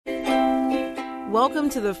Welcome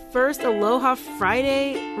to the first Aloha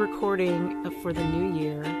Friday recording for the new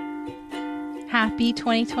year. Happy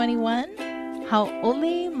 2021.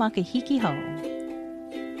 Hau'oli makahiki ho.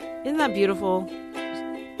 Isn't that beautiful?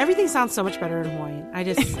 Everything sounds so much better in Hawaiian.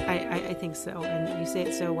 I think so, and you say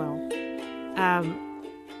it so well.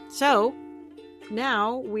 So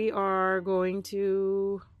now we are going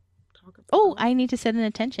to talk about... Oh, I need to set an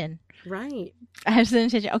intention. Right. I have to set an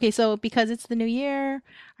intention. Okay, so because it's the new year,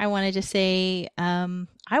 I want to just say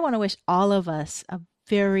I want to wish all of us a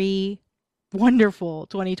very wonderful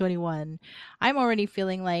 2021. I'm already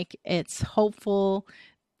feeling like it's hopeful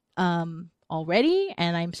already,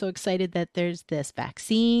 and I'm so excited that there's this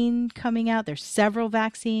vaccine coming out. There's several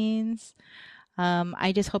vaccines.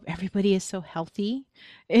 I just hope everybody is so healthy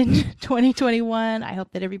in 2021. I hope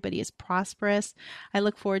that everybody is prosperous. I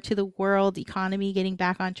look forward to the world economy getting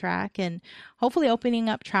back on track and hopefully opening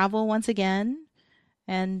up travel once again.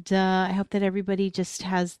 And I hope that everybody just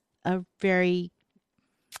has a very,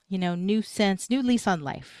 new lease on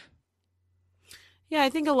life. Yeah, I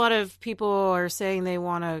think a lot of people are saying they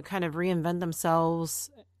want to kind of reinvent themselves.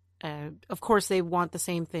 Of course, they want the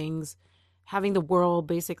same things, having the world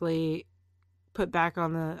basically put back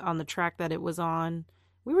on the track that it was on.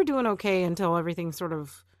 We were doing okay until everything sort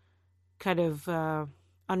of kind of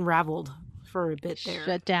unraveled for a bit there.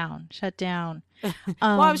 Shut down.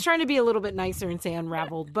 Well, I was trying to be a little bit nicer and say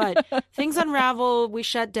unraveled, but things unraveled. We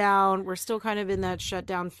shut down. We're still kind of in that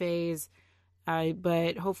shutdown phase.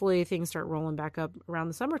 But hopefully things start rolling back up around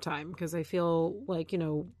the summertime, because I feel like,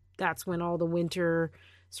 that's when all the winter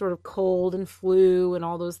sort of cold and flu and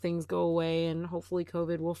all those things go away, and hopefully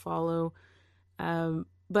COVID will follow.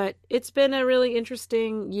 But it's been a really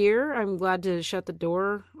interesting year. I'm glad to shut the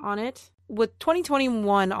door on it. With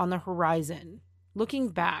 2021 on the horizon, looking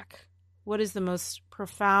back, what is the most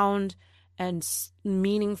profound and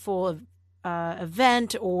meaningful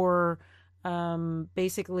event or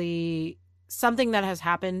basically something that has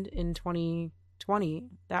happened in 2020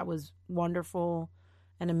 that was wonderful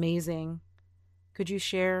and amazing? Could you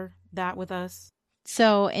share that with us?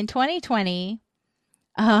 So in 2020,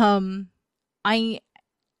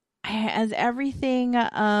 as everything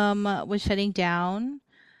was shutting down,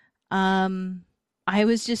 I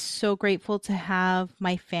was just so grateful to have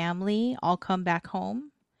my family all come back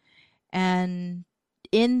home. And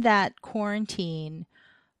in that quarantine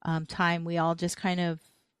time, we all just kind of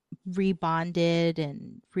rebonded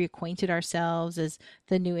and reacquainted ourselves as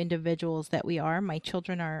the new individuals that we are. My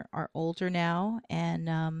children are older now,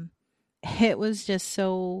 and it was just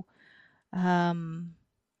so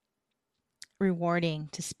rewarding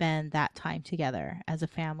to spend that time together as a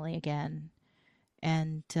family again.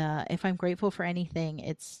 And if I'm grateful for anything,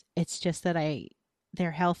 it's just that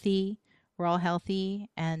they're healthy. We're all healthy,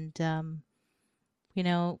 and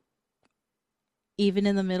even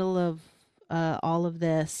in the middle of all of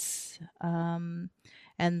this and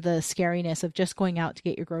the scariness of just going out to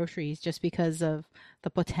get your groceries, just because of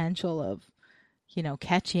the potential of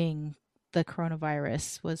catching the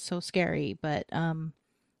coronavirus was so scary. But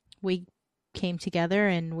we came together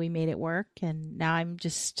and we made it work, and now I'm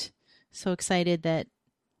just so excited that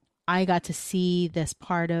I got to see this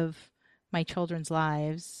part of my children's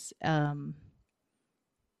lives, and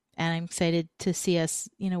I'm excited to see us,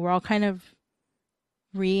 we're all kind of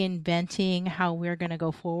reinventing how we're going to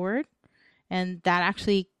go forward. And that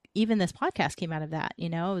actually, even this podcast came out of that.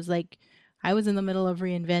 It was like I was in the middle of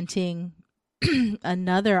reinventing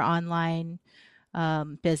another online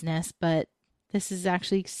business, but this is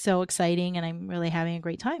actually so exciting, and I'm really having a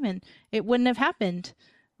great time. And it wouldn't have happened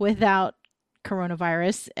without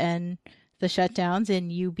coronavirus and the shutdowns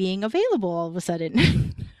and you being available all of a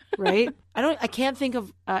sudden. Right? I can't think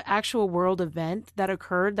of an actual world event that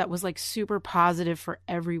occurred that was like super positive for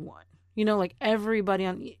everyone. Like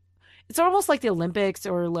everybody it's almost like the Olympics,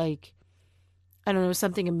 or like, I don't know,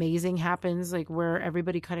 something amazing happens, like where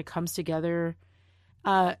everybody kind of comes together.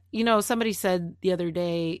 Somebody said the other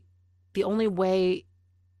day, the only way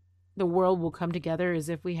the world will come together is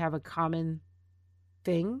if we have a common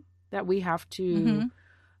thing that we have to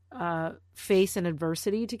face in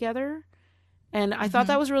adversity together. And I thought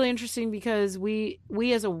that was really interesting, because we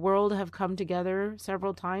as a world have come together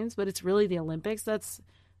several times, but it's really the Olympics. That's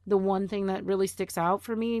the one thing that really sticks out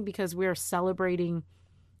for me, because we are celebrating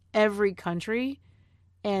every country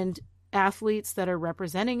and athletes that are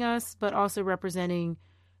representing us, but also representing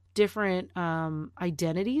different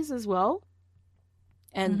identities as well.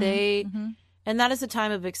 And and that is a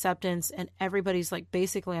time of acceptance, and everybody's like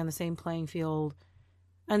basically on the same playing field.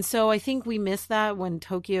 And so I think we missed that when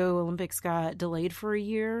Tokyo Olympics got delayed for a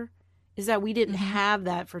year, is that we didn't have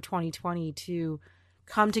that for 2020 to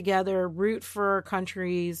come together, root for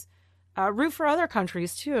countries, root for other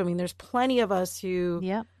countries too. I mean, there's plenty of us who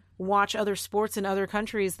Yep. watch other sports in other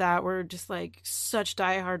countries that we're just like such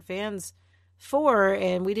diehard fans for,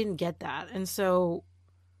 and we didn't get that. And so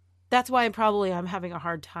that's why I'm having a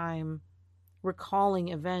hard time recalling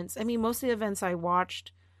events. I mean, most of the events I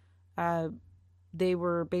watched, they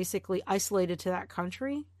were basically isolated to that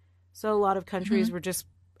country. So a lot of countries were just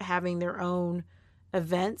having their own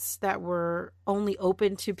events that were only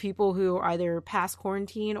open to people who either pass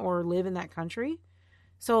quarantine or live in that country.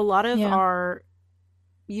 So a lot of our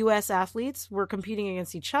U.S. athletes were competing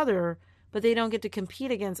against each other, but they don't get to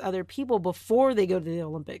compete against other people before they go to the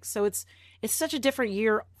Olympics. So it's such a different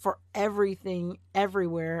year for everything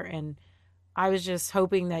everywhere. And I was just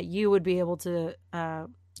hoping that you would be able to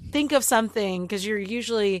think of something, because you're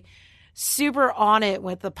usually super on it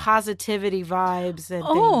with the positivity vibes and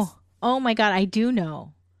things. Oh my God, I do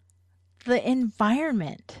know. The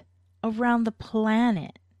environment around the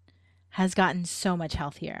planet has gotten so much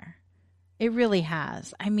healthier. It really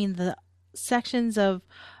has. I mean, the sections of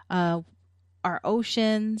our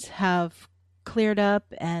oceans have cleared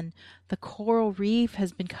up, and the coral reef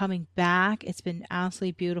has been coming back. It's been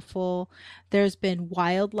absolutely beautiful. There's been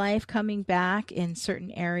wildlife coming back in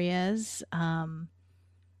certain areas.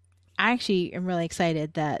 I actually am really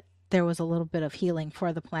excited that there was a little bit of healing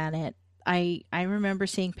for the planet. I remember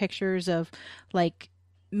seeing pictures of like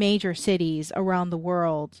major cities around the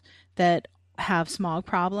world that have smog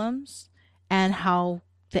problems and how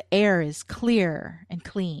the air is clear and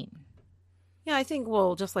clean. Yeah, I think,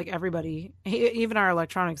 well, just like everybody, even our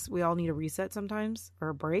electronics, we all need a reset sometimes or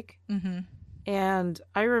a break. Mm-hmm. And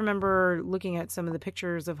I remember looking at some of the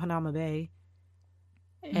pictures of Hanama Bay,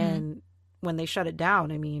 and when they shut it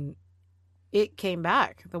down, I mean, it came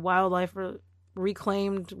back. The wildlife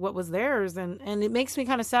reclaimed what was theirs, and it makes me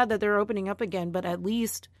kind of sad that they're opening up again, but at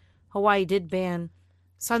least Hawaii did ban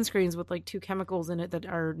sunscreens with like 2 chemicals in it that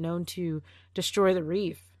are known to destroy the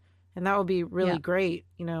reef. And that would be really great,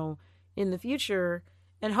 in the future.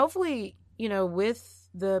 And hopefully, with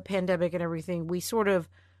the pandemic and everything, we sort of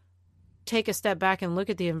take a step back and look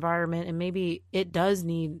at the environment, and maybe it does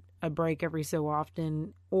need a break every so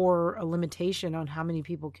often, or a limitation on how many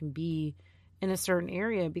people can be in a certain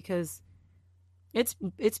area, because it's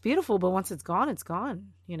beautiful, but once it's gone,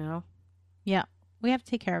 Yeah, we have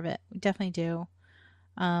to take care of it. We definitely do.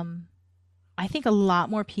 I think a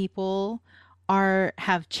lot more people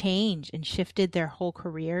have changed and shifted their whole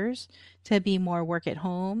careers to be more work at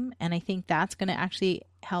home, and I think that's going to actually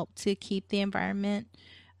help to keep the environment,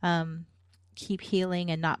 keep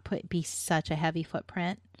healing, and not be such a heavy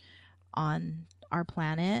footprint on our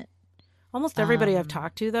planet. Almost everybody I've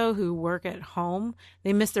talked to, though, who work at home,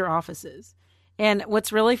 they miss their offices. And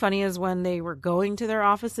what's really funny is when they were going to their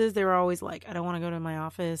offices, they were always like, I don't want to go to my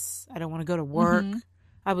office. I don't want to go to work.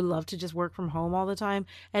 I would love to just work from home all the time.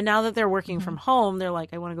 And now that they're working from home, they're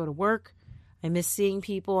like, I want to go to work. I miss seeing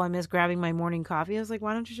people. I miss grabbing my morning coffee. I was like,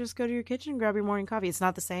 why don't you just go to your kitchen and grab your morning coffee? It's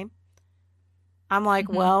not the same. I'm like,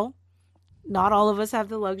 well, not all of us have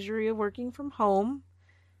the luxury of working from home.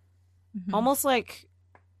 Almost like,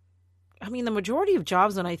 I mean, the majority of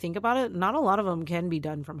jobs, when I think about it, not a lot of them can be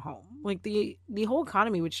done from home. Like the whole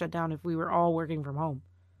economy would shut down if we were all working from home.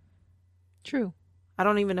 True. I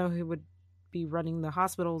don't even know who would be running the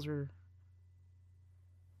hospitals or.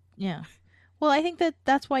 Yeah. Well, I think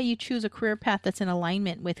that's why you choose a career path that's in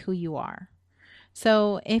alignment with who you are.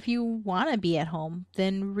 So if you want to be at home,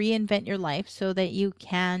 then reinvent your life so that you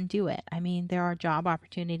can do it. I mean, there are job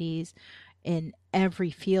opportunities in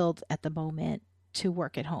every field at the moment to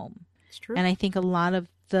work at home. It's true. And I think a lot of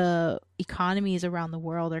the economies around the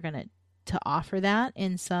world are going to offer that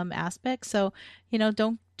in some aspects. So,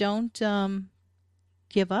 don't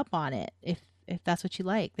give up on it if that's what you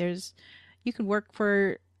like. You can work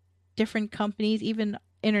for different companies, even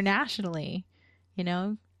internationally.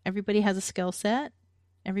 Everybody has a skill set.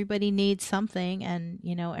 Everybody needs something, and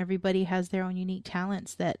everybody has their own unique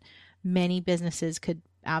talents that many businesses could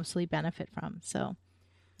absolutely benefit from. So,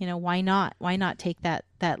 why not? Why not take that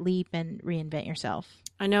leap and reinvent yourself?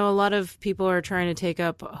 I know a lot of people are trying to take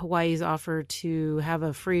up Hawaii's offer to have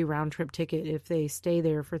a free round trip ticket if they stay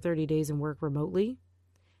there for 30 days and work remotely.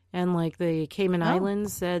 And like the Cayman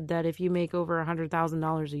Islands said that if you make over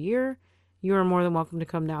 $100,000 a year, you are more than welcome to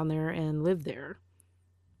come down there and live there.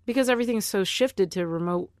 Because everything's so shifted to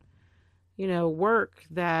remote, work,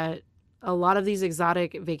 that a lot of these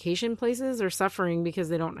exotic vacation places are suffering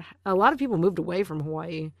because a lot of people moved away from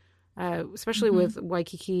Hawaii, especially with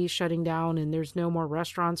Waikiki shutting down and there's no more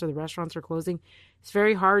restaurants, or the restaurants are closing. It's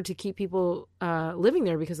very hard to keep people living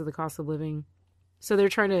there because of the cost of living. So they're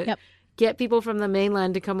trying to get people from the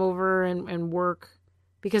mainland to come over and work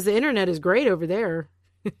because the internet is great over there.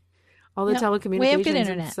 All the telecommunications we have good and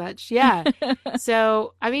internet. such. Yeah.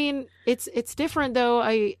 So, I mean, it's different though.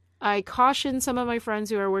 I caution some of my friends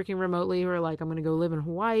who are working remotely who are like, I'm going to go live in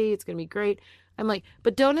Hawaii. It's going to be great. I'm like,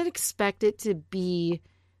 but don't expect it to be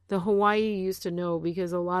the Hawaii you used to know,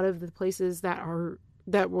 because a lot of the places that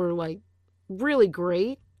were like really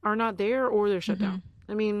great are not there, or they're shut down.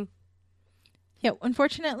 I mean, yeah,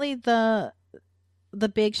 unfortunately the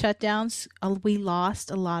big shutdowns, we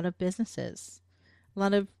lost a lot of businesses. A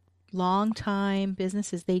lot of long time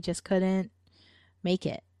businesses, they just couldn't make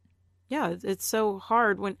it. Yeah, it's so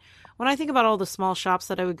hard when I think about all the small shops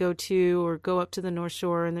that I would go to or go up to the North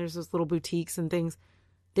Shore and there's those little boutiques and things.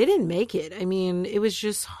 They didn't make it. I mean, it was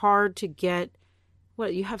just hard to get.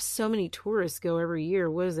 What, you have so many tourists go every year.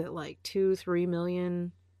 What is it, like 2-3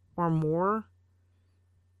 million or more?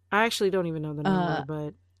 I actually don't even know the number,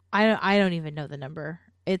 but I don't even know the number.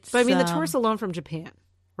 But I mean, the tourists alone from Japan,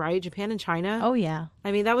 right? Japan and China. Oh yeah.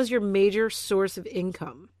 I mean, that was your major source of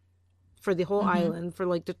income for the whole island. For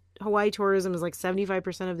like the Hawaii tourism is like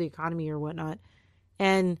 75% of the economy or whatnot,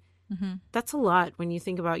 and that's a lot when you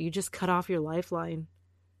think about you just cut off your lifeline.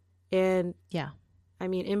 And yeah, I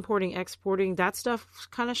mean, importing, exporting, that stuff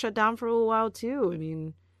kind of shut down for a little while too. I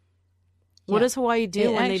mean, what does Hawaii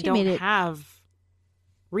do when they don't have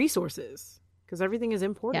resources? Because everything is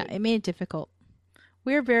imported. Yeah, it made it difficult.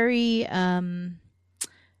 We're very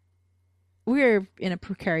we're in a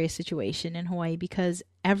precarious situation in Hawaii because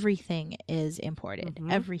everything is imported.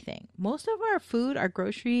 Everything. Most of our food, our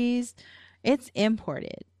groceries, it's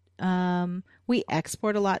imported. We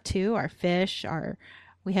export a lot too. Our fish,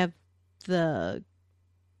 we have the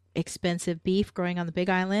expensive beef growing on the Big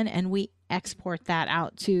Island, and we export that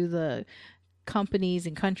out to the companies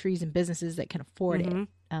and countries and businesses that can afford it.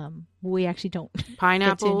 We actually don't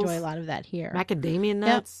pineapples, get to enjoy a lot of that here. Macadamia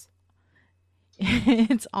nuts. Yep.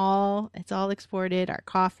 it's all exported. Our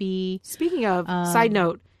coffee. Speaking of, side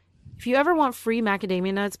note, if you ever want free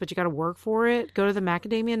macadamia nuts but you got to work for it, go to the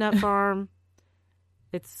macadamia nut farm.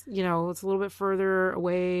 It's it's a little bit further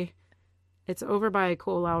away. It's over by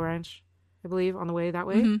Ko'olau Ranch, I believe, on the way that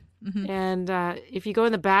way. And if you go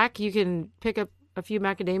in the back, you can pick up a few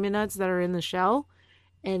macadamia nuts that are in the shell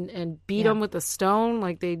and beat them with a stone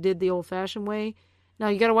like they did the old-fashioned way. Now,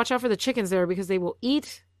 you got to watch out for the chickens there because they will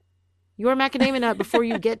eat your macadamia nut before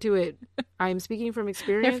you get to it. I'm speaking from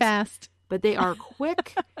experience. They're fast. But they are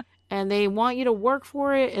quick, and they want you to work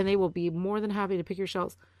for it, and they will be more than happy to pick your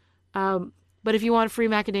shells. But if you want free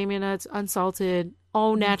macadamia nuts, unsalted,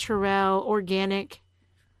 au naturel, organic,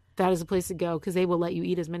 that is the place to go because they will let you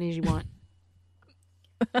eat as many as you want.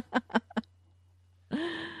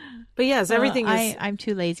 But yes, everything is. I'm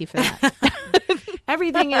too lazy for that.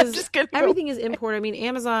 Everything is imported. I mean,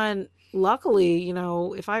 Amazon. Luckily,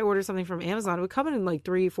 if I order something from Amazon, it would come in like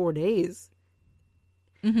 3-4 days.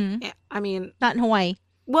 I mean, not in Hawaii.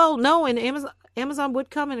 Well, no, and Amazon would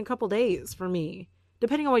come in a couple days for me,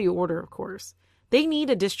 depending on what you order, of course. They need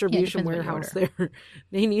a distribution warehouse there.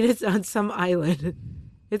 They need it on some island.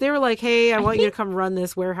 If they were like, hey, I want you to come run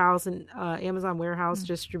this warehouse and Amazon warehouse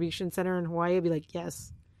distribution center in Hawaii, I'd be like,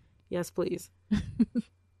 yes. Yes, please.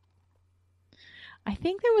 I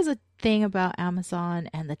think there was a thing about Amazon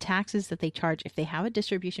and the taxes that they charge if they have a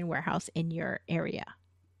distribution warehouse in your area.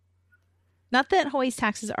 Not that Hawaii's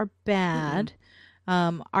taxes are bad.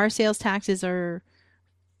 Our sales taxes are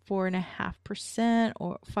 4.5%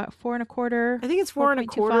 or 4.25%. I think it's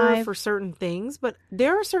 4.25% for certain things, but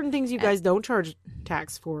there are certain things you guys don't charge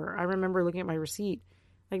tax for. I remember looking at my receipt.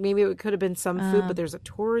 Like maybe it could have been some food, but there's a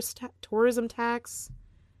tourism tax.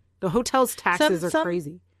 The hotel's taxes are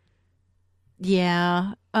crazy.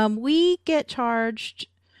 Yeah. We get charged.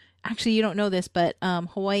 Actually, you don't know this, but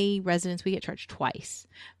Hawaii residents, we get charged twice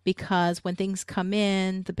because when things come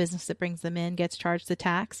in, the business that brings them in gets charged the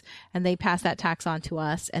tax, and they pass that tax on to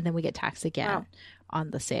us, and then we get taxed again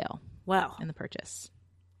on the sale. Wow. And the purchase.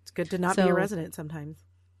 It's good to not be a resident sometimes.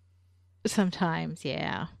 Sometimes,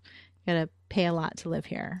 yeah. You gotta pay a lot to live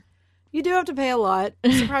here. You do have to pay a lot.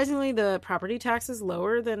 Surprisingly, the property tax is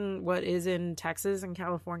lower than what is in Texas and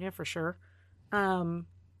California for sure.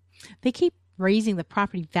 They keep raising the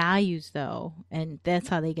property values though, and that's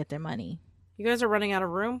how they get their money. You guys are running out of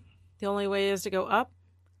room. The only way is to go up.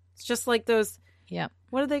 It's just like those. Yeah.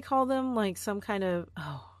 What do they call them? Like some kind of.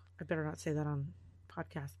 Oh, I better not say that on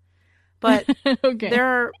podcast. But okay.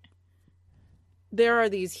 There are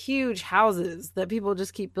these huge houses that people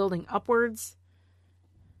just keep building upwards.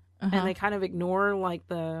 And they kind of ignore like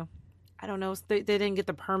I don't know, they didn't get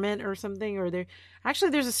the permit or something, or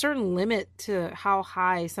there's a certain limit to how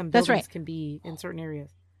high some buildings can be in certain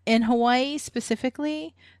areas. in Hawaii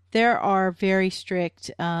specifically, there are very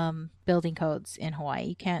strict building codes in Hawaii.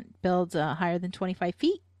 You can't build higher than 25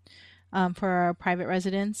 feet for our private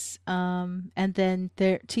residence. And then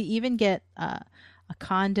there to even get a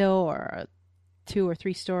condo or a 2 or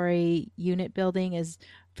 3 story unit building is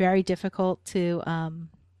very difficult to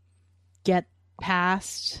get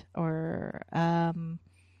past. Or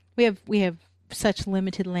we have such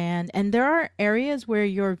limited land, and there are areas where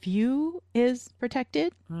your view is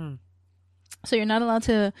protected. So you're not allowed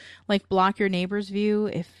to like block your neighbor's view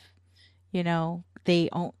if they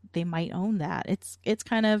might own that. It's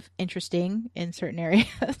kind of interesting in certain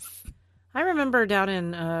areas. I remember down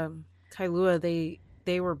in Kailua,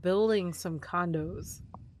 they were building some condos,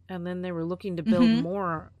 and then they were looking to build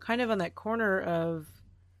more, kind of on that corner of,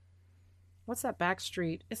 what's that back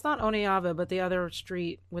street? It's not Oneava, but the other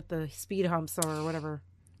street with the speed humps or whatever.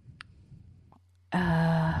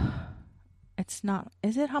 It's not.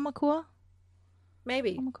 Is it Hamakua?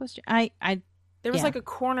 Maybe. Hamakua Street. There was like a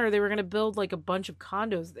corner. They were going to build like a bunch of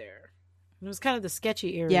condos there. It was kind of the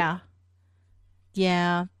sketchy area.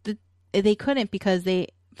 Yeah. They couldn't because they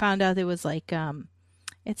found out it was like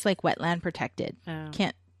it's like wetland protected. Oh.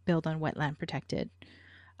 Can't build on wetland protected.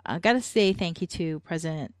 I gotta say thank you to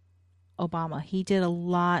President Obama. He did a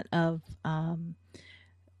lot of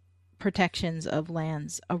protections of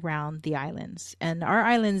lands around the islands, and our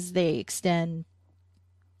islands, they extend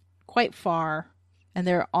quite far, and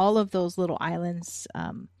they're all of those little islands.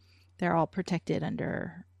 They're all protected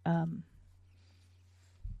under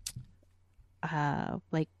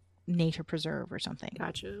like nature preserve or something.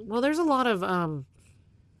 Gotcha. Well, there's a lot of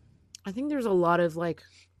I think there's a lot of like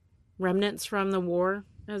remnants from the war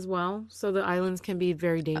as well, so the islands can be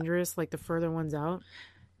very dangerous, like the further ones out.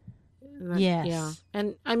 Yes. Yeah.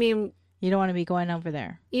 And I mean, you don't want to be going over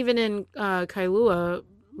there. Even in Kailua,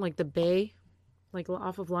 like the bay, like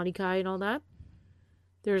off of Lanikai and all that,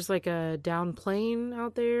 there's like a down plane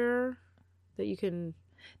out there that you can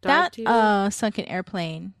dive to. That sunken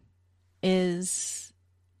airplane was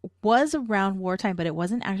around wartime, but it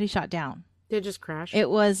wasn't actually shot down. Did it just crash? It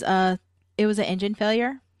was an engine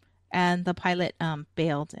failure, and the pilot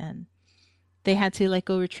bailed, and they had to like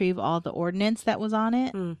go retrieve all the ordnance that was on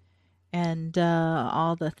it and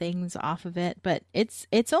all the things off of it. But it's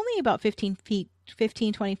only about 20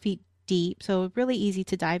 feet deep, so really easy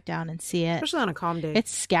to dive down and see it. Especially on a calm day.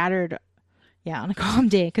 It's scattered, on a calm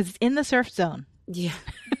day, because it's in the surf zone. Yeah.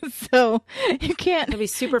 So you can't. It'll be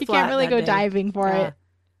super flat. You can't really go day. diving for it.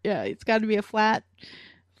 Yeah, it's got to be a flat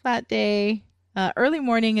day. Early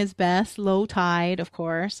morning is best. Low tide, of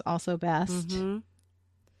course, also best. Mm-hmm.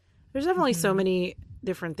 There's definitely so many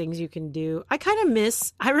different things you can do. I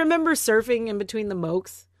remember surfing in between the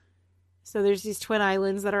Mokes. So there's these twin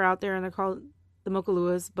islands that are out there, and they're called the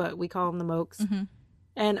Mokaluas, but we call them the Mokes. Mm-hmm.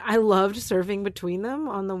 And I loved surfing between them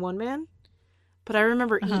on the one man. But I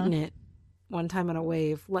remember eating it one time on a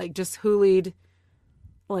wave, like just hoolied,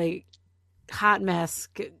 like hot mess,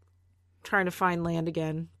 trying to find land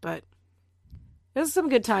again. But it was some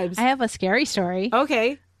good times. I have a scary story.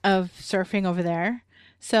 Okay. Of surfing over there.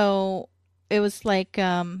 So it was like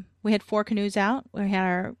we had 4 canoes out. We had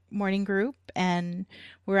our morning group, and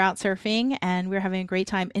we were out surfing, and we were having a great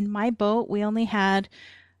time. In my boat, we only had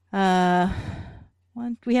we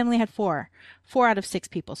only had 4 out of 6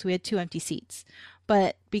 people, so we had 2 empty seats.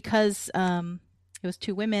 But because it was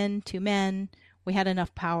 2 women, 2 men, we had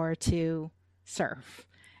enough power to surf.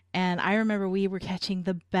 And I remember we were catching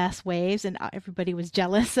the best waves, and everybody was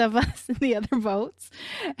jealous of us in the other boats.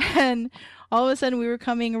 And all of a sudden we were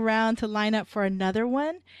coming around to line up for another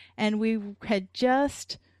one, and we had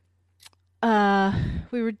just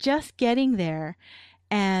we were just getting there,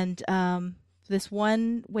 and this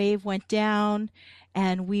one wave went down,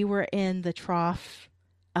 and we were in the trough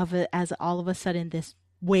of it as all of a sudden this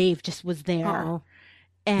wave just was there. Uh-oh.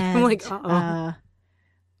 And I'm like, uh-oh.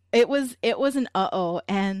 It was an uh-oh.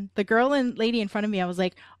 And the girl and lady in front of me, I was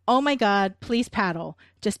like, oh my God, please paddle.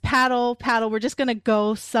 Just paddle. We're just going to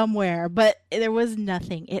go somewhere. But there was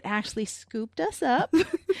nothing. It actually scooped us up.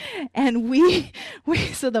 And we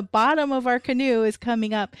so the bottom of our canoe is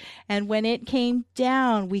coming up. And when it came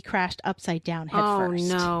down, we crashed upside down head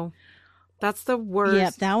first. Oh no. That's the worst.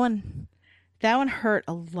 Yep, that one hurt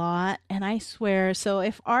a lot. And I swear, so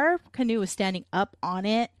if our canoe was standing up on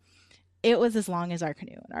it, it was as long as our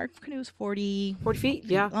canoe. And our canoe was 40 feet,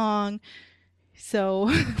 yeah, long. So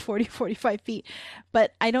 45 feet.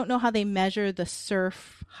 But I don't know how they measure the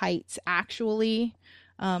surf heights actually.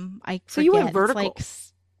 So you went vertical. Like,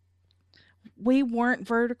 we weren't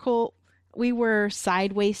vertical. We were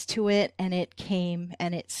sideways to it, and it came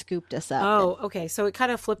and it scooped us up. Oh, okay. So it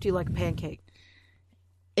kind of flipped you like a pancake.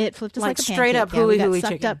 It flipped us like like a straight pancake. up Yeah, we hooey got hooey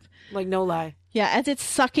sucked chicken. up. Like no lie. Yeah, as it's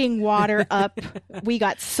sucking water up, we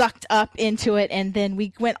got sucked up into it, and then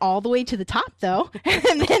we went all the way to the top, though,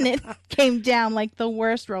 and then it came down like the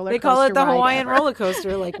worst roller They coaster call it the ride Hawaiian ever. roller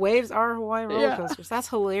coaster. Like waves are Hawaiian roller Yeah. coasters. That's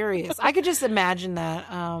hilarious. I could just imagine that.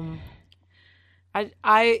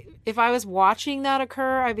 I if I was watching that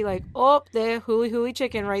occur, I'd be like, oh, the hooey hooey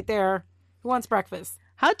chicken right there. Who wants breakfast?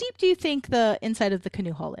 How deep do you think the inside of the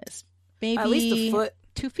canoe hull is? Maybe At least a foot.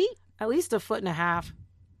 2 feet? At least a foot and a half.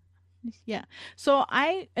 Yeah. So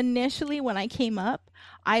I initially, when I came up,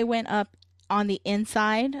 I went up on the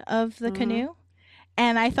inside of the canoe,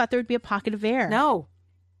 and I thought there would be a pocket of air. No.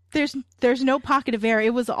 There's no pocket of air.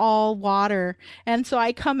 It was all water. And so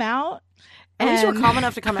I come out. At least you were and calm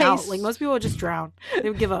enough to come I out. Like most people would just drown. They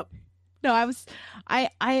would give up. No,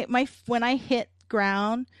 when I hit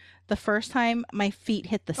ground the first time, my feet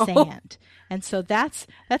hit the sand. And so that's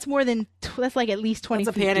more than, that's like at least 20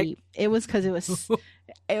 That's a feet panic. deep. It was because it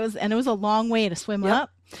was a long way to swim Yep. up.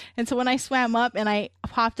 And so when I swam up and I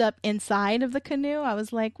popped up inside of the canoe, I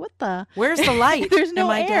was like, what the? Where's the light? There's no Am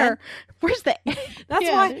I air. dead? Where's the That's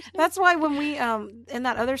Yeah, why. there's That's why when we in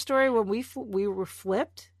that other story when we were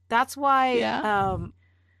flipped. That's why Yeah.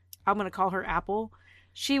 I'm gonna call her Apple.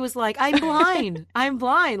 She was like, "I'm blind. I'm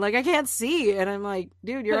blind. Like I can't see." And I'm like,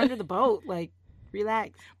 "Dude, you're under the boat. Like,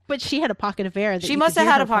 relax." But she had a pocket of air. She must have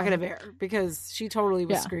had a pocket of air because she totally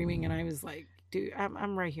was screaming, and I was like, "Dude,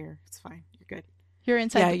 I'm right here. It's fine. You're good. You're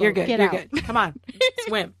inside. Yeah, the you're boat. good. Get You're out. good. Come on,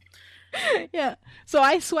 swim." Yeah. So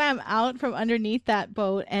I swam out from underneath that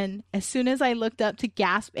boat, and as soon as I looked up to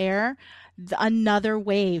gasp air, another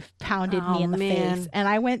wave pounded Oh, me in the man. face, and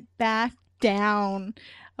I went back down.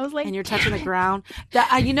 I was like, And you're touching the ground.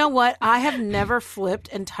 You know what? I have never flipped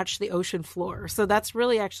and touched the ocean floor, so that's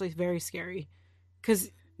really actually very scary because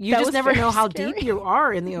you That just was never very know how scary. deep you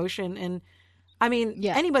are in the ocean. And I mean,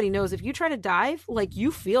 Yeah. anybody knows if you try to dive, like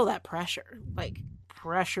you feel that pressure,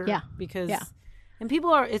 Yeah. because Yeah. and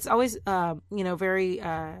people are. It's always very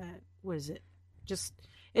what is it? Just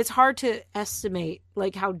it's hard to estimate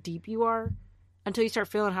like how deep you are until you start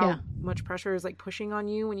feeling how Yeah. much pressure is like pushing on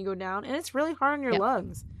you when you go down, and it's really hard on your Yep.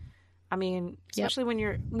 lungs. I mean, especially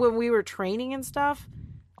when we were training and stuff.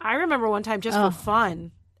 I remember one time just for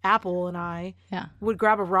fun, Apple and I Yeah. would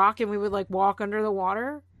grab a rock and we would like walk under the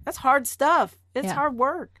water. That's hard stuff. It's Yeah. hard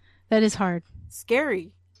work. that is hard.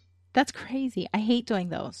 Scary. That's crazy. I hate doing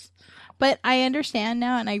those. But I understand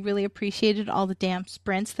now, and I really appreciated all the damn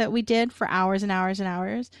sprints that we did for hours and hours and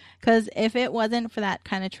hours. Because if it wasn't for that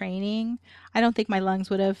kind of training, I don't think my lungs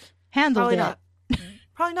would have handled Probably it. not.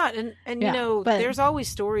 Probably not. And Yeah, but- there's always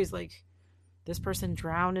stories like this person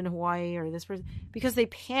drowned in Hawaii or this person because they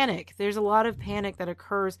panic. There's a lot of panic that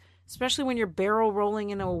occurs, especially when you're barrel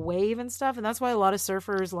rolling in a wave and stuff. And that's why a lot of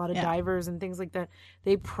surfers, a lot of Yeah. divers and things like that,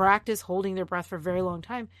 they practice holding their breath for a very long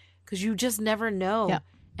time because you just never know. Yeah.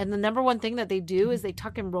 And the number one thing that they do is they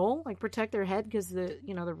tuck and roll, like protect their head because the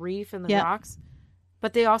reef and the Yeah. rocks.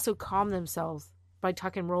 But they also calm themselves by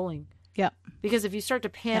tuck and rolling. Yep. Because if you start to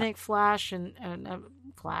panic,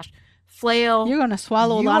 flail, You're going to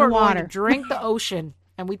swallow a you lot are of going water. to drink the ocean.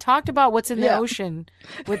 And we talked about what's in the Yeah. ocean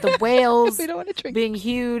with the whales We don't want to drink. being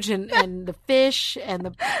huge and the fish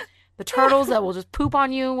and the turtles that will just poop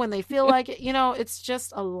on you when they feel like it. It's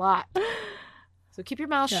just a lot. So keep your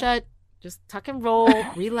mouth shut. Just tuck and roll.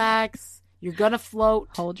 Relax. You're going to float.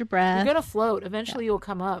 Hold your You're breath. going to float. Eventually you'll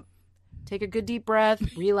come up. Take a good deep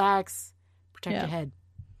breath. Relax. Protect Yeah. your head.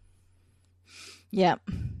 Yep.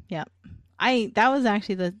 Yep. That was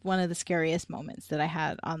actually one of the scariest moments that I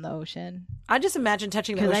had on the ocean. I just imagine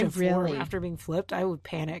touching the 'Cause I ocean floor really- after being flipped. I would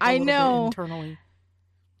panic. I a little know. bit internally.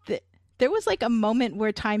 There was like a moment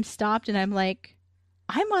where time stopped and I'm like,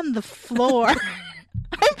 I'm on the floor.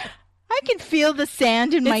 I can feel the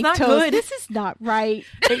sand in It's my not toes. good. This is not right.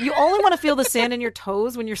 You only want to feel the sand in your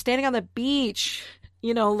toes when you're standing on the beach. A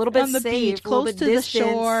little bit On the safe, beach, a little close bit to the distance.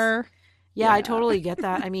 shore. Yeah, I Yeah. totally get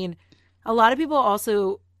that. I mean, a lot of people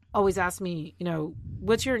also always ask me,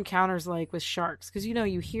 what's your encounters like with sharks? Because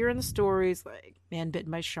you hear in the stories like man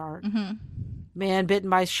bitten by shark, Hmm. man bitten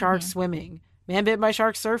by shark swimming, man bitten by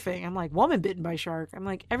shark surfing. I'm like, woman bitten by shark. I'm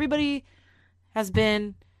like, everybody has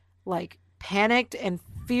been like panicked and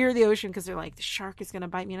fear the ocean because they're like, the shark is gonna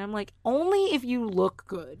bite me. And I'm like, only if you look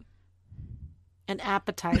good and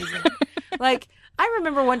appetizing. Like, I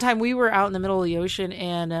remember one time we were out in the middle of the ocean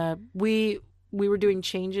and we were doing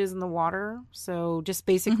changes in the water, so just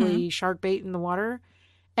basically shark bait in the water.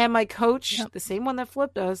 And my coach, Yep. the same one that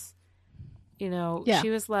flipped us, Yeah. she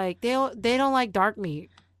was like, they don't like dark meat,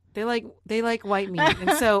 they like white meat.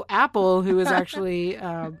 And so Apple, who is actually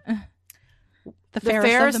The The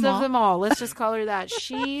fairest, of them all. Let's just call her that.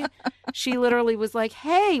 She literally was like,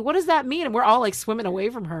 "Hey, what does that mean?" And we're all like swimming away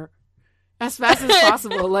from her as fast as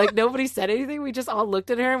possible. Like nobody said anything. We just all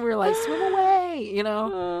looked at her and we were like, "Swim away," you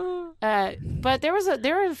know. But there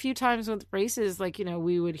were a few times with races, like, you know,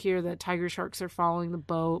 we would hear that tiger sharks are following the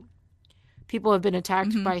boat. People have been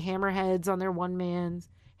attacked by hammerheads on their one mans.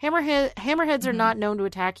 Hammerheads are not known to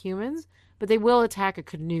attack humans, but they will attack a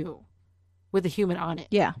canoe with a human on it.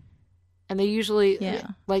 Yeah. And they usually,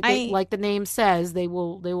 like the name says, they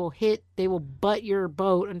will butt your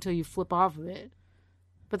boat until you flip off of it.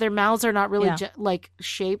 But their mouths are not really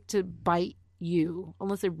shaped to bite you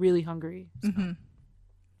unless they're really hungry. So.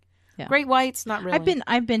 Yeah. Great whites, not really.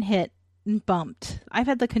 I've been hit and bumped. I've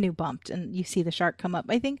had the canoe bumped, and you see the shark come up.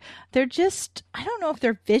 I think they're just, I don't know if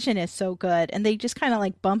their vision is so good, and they just kind of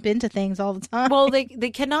like bump into things all the time. Well, they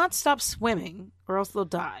cannot stop swimming, or else they'll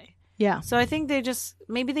die. Yeah. So I think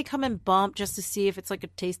maybe they come and bump just to see if it's like a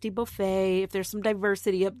tasty buffet, if there's some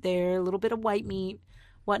diversity up there, a little bit of white meat,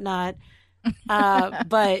 whatnot.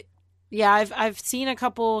 But yeah, I've seen a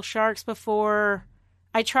couple sharks before.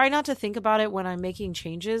 I try not to think about it when I'm making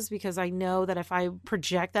changes because I know that if I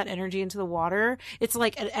project that energy into the water, it's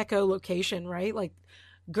like an echolocation, right? Like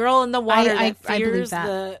girl in the water that fears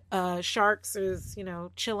the sharks is, you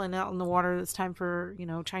know, chilling out in the water. It's time for, you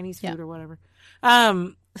know, Chinese food or whatever.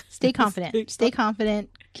 Stay confident. Stay confident.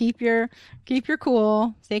 Keep your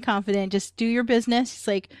cool. Stay confident. Just do your business. It's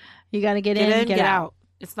like you got to get in, get out.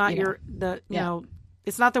 It's not you know,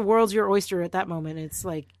 it's not the world's your oyster at that moment. It's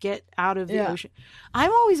like get out of the ocean.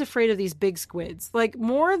 I'm always afraid of these big squids. Like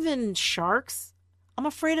more than sharks, I'm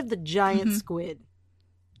afraid of the giant squid.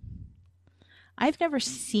 I've never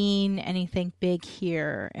seen anything big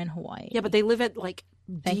here in Hawaii. Yeah, but they live at like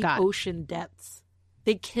deep ocean depths.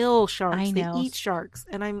 They kill sharks. They eat sharks.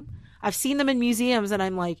 And I've seen them in museums and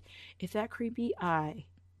I'm like, if that creepy eye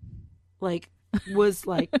like was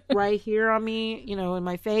like right here on me, you know, in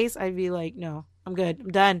my face, I'd be like, no, I'm good. I'm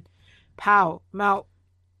done. Pow. I'm out.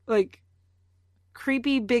 Like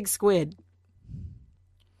creepy big squid.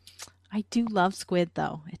 I do love squid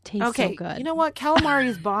though. It tastes so good. You know what? Calamari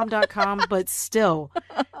is bomb.com, but still,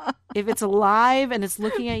 if it's alive and it's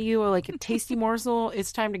looking at you or like a tasty morsel,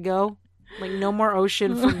 it's time to go. Like no more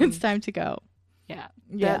ocean for me. It's time to go.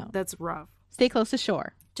 Yeah. That's rough. Stay close to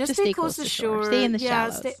shore. Just stay close to shore. Stay in the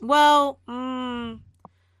shallows.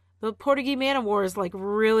 The Portuguese man of war is like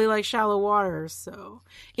really like shallow water. So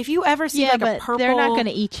if you ever see like a purple, they're not going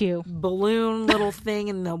to eat you. Balloon little thing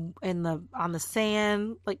in the on the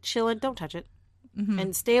sand, like chilling, don't touch it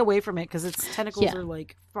and stay away from it because its tentacles are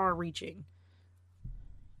like far reaching.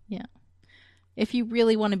 Yeah. If you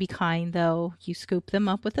really want to be kind, though, you scoop them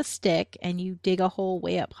up with a stick and you dig a hole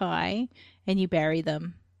way up high and you bury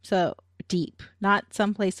them. So deep, not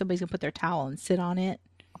someplace somebody's going to put their towel and sit on it.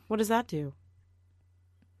 What does that do?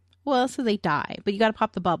 Well, so they die, but you got to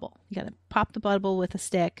pop the bubble. You got to pop the bubble with a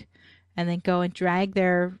stick and then go and drag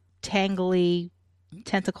their tangly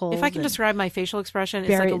tentacles. If I can describe my facial expression,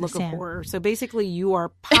 it's like a look of horror. So basically you are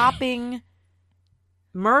popping,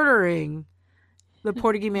 murdering the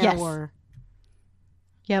Portuguese man of war.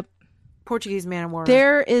 Yep. Portuguese man of war.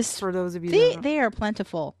 There is, for those of you they are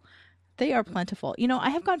plentiful. They are plentiful. You know,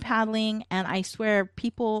 I have gone paddling and I swear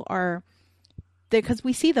people are there because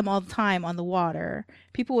we see them all the time on the water.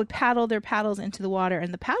 People would paddle their paddles into the water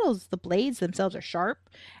and the blades themselves are sharp.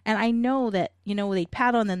 And I know that, you know, they'd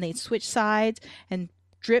paddle and then they'd switch sides and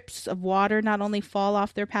drips of water not only fall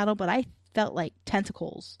off their paddle, but I felt like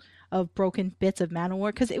tentacles of broken bits of man of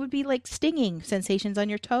war because it would be like stinging sensations on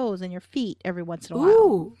your toes and your feet every once in a while.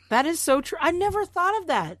 Ooh, that is so true. I never thought of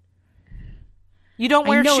that. You don't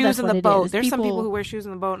wear shoes in the boat. There's some people who wear shoes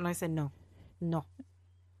in the boat, and I said no.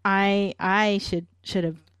 I should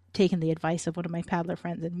have taken the advice of one of my paddler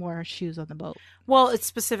friends and wore shoes on the boat. Well, it's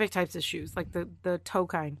specific types of shoes, like the toe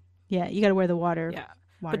kind. Yeah, you got to wear the water. Yeah,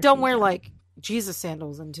 but don't wear like Jesus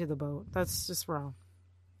sandals into the boat. That's just wrong.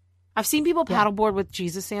 I've seen people paddleboard with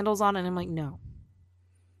Jesus sandals on, and I'm like, no,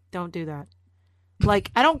 don't do that.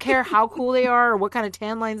 Like, I don't care how cool they are or what kind of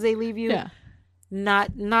tan lines they leave you. Yeah.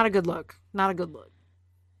 Not a good look. Not a good look.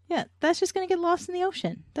 Yeah, that's just going to get lost in the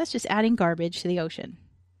ocean. That's just adding garbage to the ocean.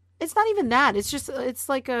 It's not even that. It's just, it's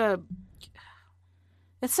such a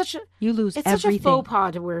faux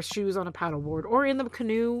pas to wear shoes on a paddleboard or in the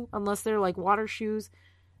canoe, unless they're like water shoes.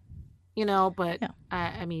 You know, but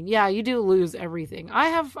I mean, yeah, you do lose everything.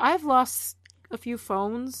 I've lost a few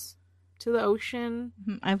phones to the ocean.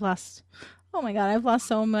 I've lost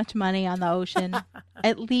so much money on the ocean.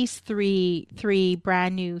 At least three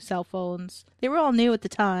brand new cell phones. They were all new at the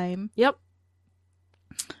time. Yep.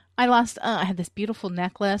 I lost. I had this beautiful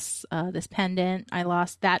necklace, this pendant. I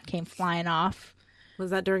lost that. Came flying off.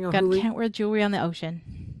 Was that during a Can't wear jewelry on the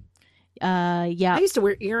ocean. Yeah. I used to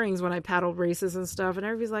wear earrings when I paddled races and stuff, and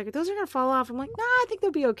everybody's like, "Those are gonna fall off." I'm like, "Nah, I think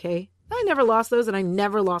they'll be okay." I never lost those, and I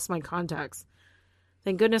never lost my contacts.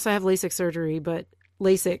 Thank goodness I have LASIK surgery, but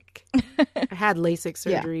LASIK. I had LASIK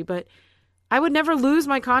surgery, but I would never lose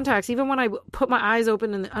my contacts, even when I put my eyes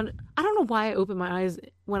open. And I don't know why I open my eyes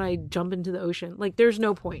when I jump into the ocean. Like, there's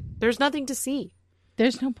no point. There's nothing to see.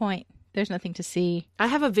 There's no point. There's nothing to see. I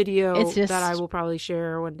have a video that I will probably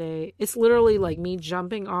share one day. It's literally like me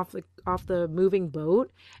jumping off the moving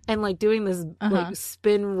boat and like doing this like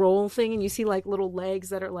spin roll thing, and you see like little legs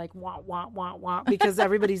that are like wah wah wah wah because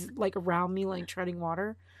everybody's like around me like treading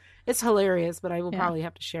water. It's hilarious, but I will probably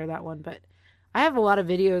have to share that one. But I have a lot of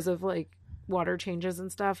videos of like water changes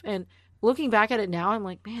and stuff, and looking back at it now, I'm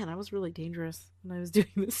like, man, I was really dangerous when I was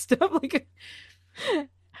doing this stuff. Like,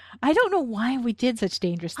 I don't know why we did such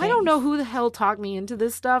dangerous things. I don't know who the hell talked me into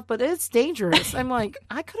this stuff, but it's dangerous. I'm like,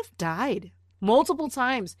 I could have died multiple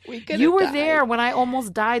times. You were there when I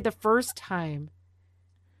almost died the first time.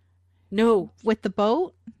 No. With the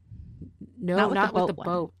boat? No, not with the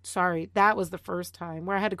boat. Sorry. That was the first time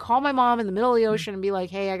where I had to call my mom in the middle of the ocean and be like,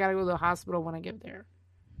 hey, I got to go to the hospital when I get there.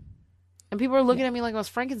 And people were looking at me like I was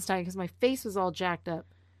Frankenstein because my face was all jacked up.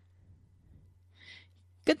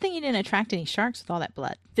 Good thing you didn't attract any sharks with all that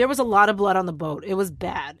blood. There was a lot of blood on the boat. It was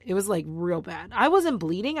bad. It was like real bad. I wasn't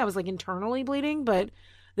bleeding. I was like internally bleeding, but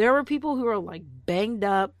there were people who were like banged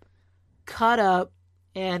up, cut up.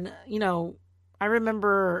 And, you know, I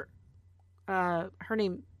remember her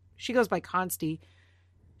name, she goes by Consti.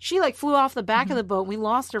 She like flew off the back of the boat and we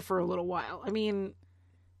lost her for a little while. I mean,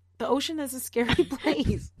 the ocean is a scary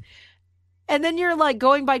place. And then you're like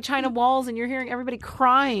going by China walls and you're hearing everybody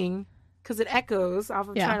crying because it echoes off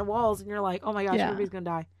of China walls, and you're like, oh my gosh, everybody's going to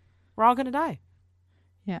die. We're all going to die.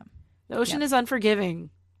 Yeah. The ocean is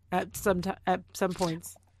unforgiving at some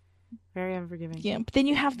points. Very unforgiving. Yeah, but then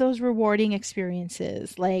you have those rewarding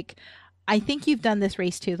experiences. Like, I think you've done this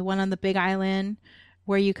race too, the one on the Big Island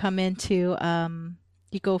where you come into,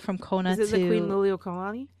 you go from Kona to... Is it the Queen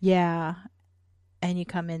Liliuokalani? Yeah. And you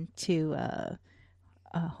come into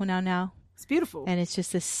Hunauau. It's beautiful. And it's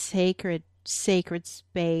just this sacred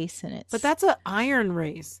space, and it's... But that's an iron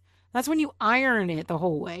race. That's when you iron it the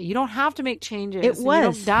whole way. You don't have to make changes. It was. You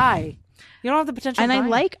don't die. You don't have the potential. And of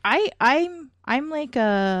dying. I'm like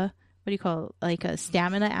a, what do you call it? Like a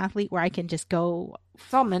stamina athlete where I can just go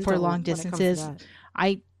for long distances.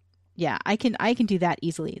 I can do that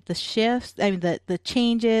easily. The shifts, I mean the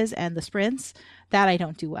changes and the sprints, that I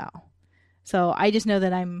don't do well. So I just know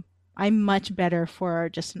that I'm much better for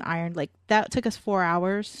just an iron. Like that took us 4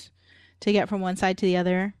 hours to get from one side to the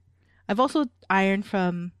other. I've also ironed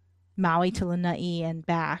from Maui to Lanai and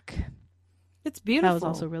back. It's beautiful. That was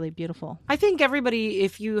also really beautiful. I think everybody,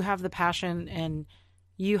 if you have the passion and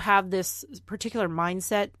you have this particular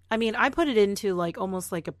mindset, I mean, I put it into like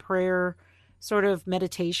almost like a prayer sort of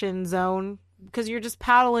meditation zone, because you're just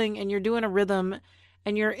paddling and you're doing a rhythm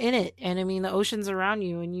and you're in it. And I mean, the ocean's around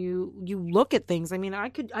you and you look at things. I mean,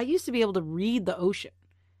 I used to be able to read the ocean.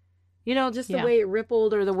 You know, just the way it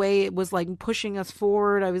rippled or the way it was like pushing us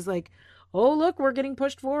forward. I was like, oh, look, we're getting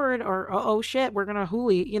pushed forward, or oh, shit, we're going to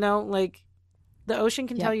huli. You know, like the ocean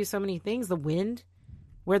can tell you so many things. The wind,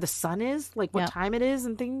 where the sun is, like what time it is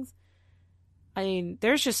and things. I mean,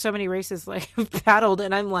 there's just so many races like I've paddled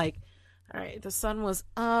and I'm like, all right, the sun was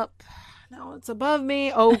up. Now it's above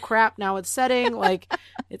me. Oh, crap. Now it's setting. Like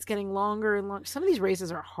it's getting longer and longer. Some of these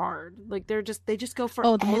races are hard. Like they just go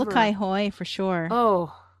forever. Oh, the Molokai Hoi for sure.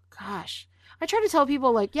 Oh, gosh. I try to tell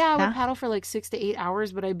people like, yeah, I would paddle for like 6 to 8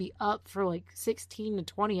 hours, but I'd be up for like 16 to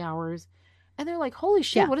 20 hours. And they're like, holy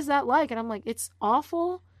shit, what is that like? And I'm like, it's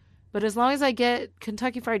awful. But as long as I get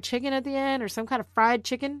Kentucky Fried Chicken at the end or some kind of fried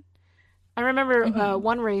chicken. I remember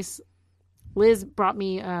one race, Liz brought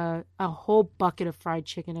me a whole bucket of fried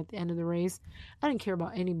chicken at the end of the race. I didn't care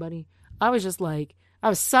about anybody. I was just like, I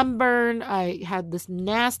was sunburned. I had this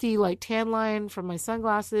nasty like tan line from my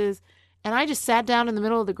sunglasses. And I just sat down in the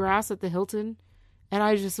middle of the grass at the Hilton, and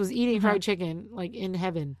I just was eating fried chicken, like in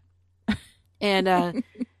heaven. And I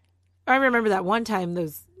remember that one time,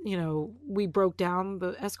 we broke down,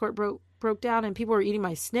 the escort broke down, and people were eating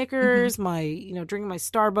my Snickers, drinking my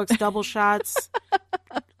Starbucks double shots,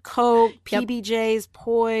 Coke, PBJs,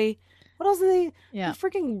 Poi. What else did they? Yeah. They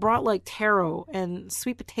freaking brought like taro and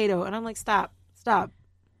sweet potato, and I'm like, stop.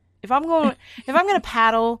 If I'm going to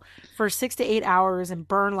paddle for 6 to 8 hours and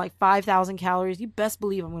burn like 5,000 calories, you best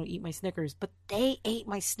believe I'm going to eat my Snickers. But they ate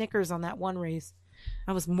my Snickers on that one race.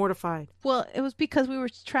 I was mortified. Well, it was because we were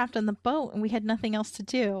trapped on the boat and we had nothing else to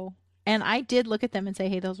do. And I did look at them and say,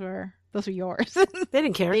 hey, those were yours. They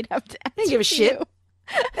didn't care. They'd have to They didn't give a shit. you.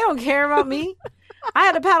 They don't care about me. I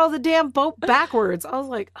had to paddle the damn boat backwards. I was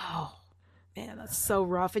like, oh man, that's so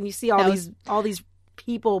rough. And you see all these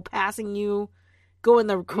people passing you, going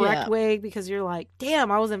the correct way because you're like,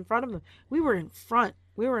 damn, I was in front of them. We were in front.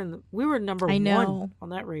 We were number one on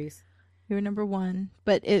that race. You were number one.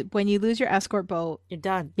 But when you lose your escort boat, you're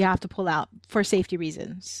done. You have to pull out for safety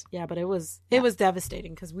reasons. Yeah, but it was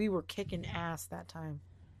devastating because we were kicking ass that time.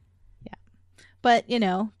 Yeah. But,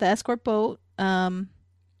 the escort boat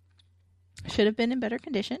should have been in better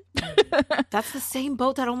condition. That's the same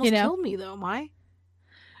boat that almost killed me, though, Mai.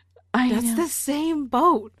 That's the same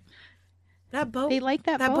boat. That boat. They like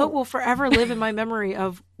that boat. That boat will forever live in my memory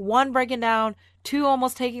of 1, breaking down, 2,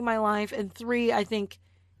 almost taking my life, and 3, I think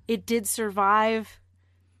it did survive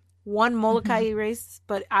 1 Molokai race,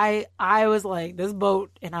 but I was like, this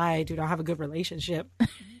boat and I do not have a good relationship.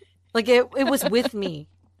 Like it was with me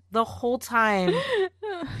the whole time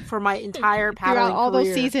for my entire paddling throughout all career.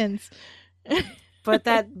 Those seasons. But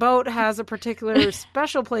that boat has a particular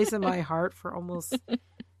special place in my heart for almost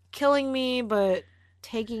killing me, but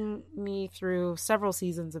taking me through several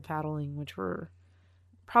seasons of paddling, which were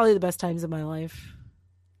probably the best times of my life.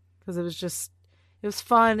 Because it was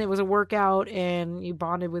fun, it was a workout, and you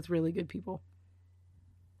bonded with really good people.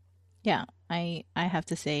 Yeah, I have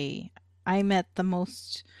to say, I met the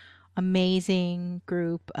most amazing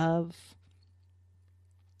group of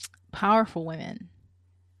powerful women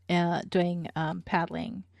doing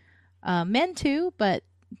paddling. Men too, but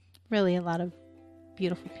really a lot of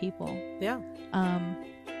beautiful people. Yeah.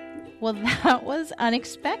 Well, that was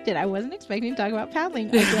unexpected. I wasn't expecting to talk about paddling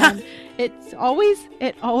again. It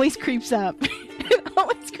always creeps up. It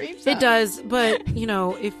always creeps up. It does, but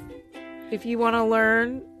if you want to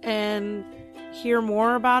learn and hear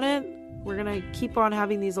more about it, we're gonna keep on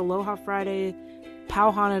having these Aloha Friday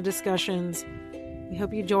Pauhana discussions. We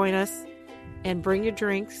hope you join us and bring your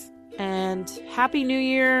drinks. And Happy New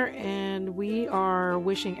Year! And we are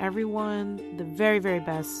wishing everyone the very, very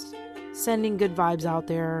best. Sending good vibes out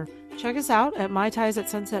there. Check us out at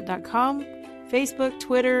maitiesatsunset.com, Facebook,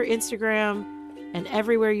 Twitter, Instagram, and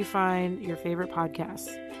everywhere you find your favorite podcasts.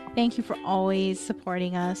 Thank you for always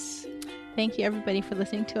supporting us. Thank you, everybody, for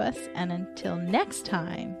listening to us. And until next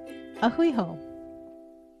time, ahui ho.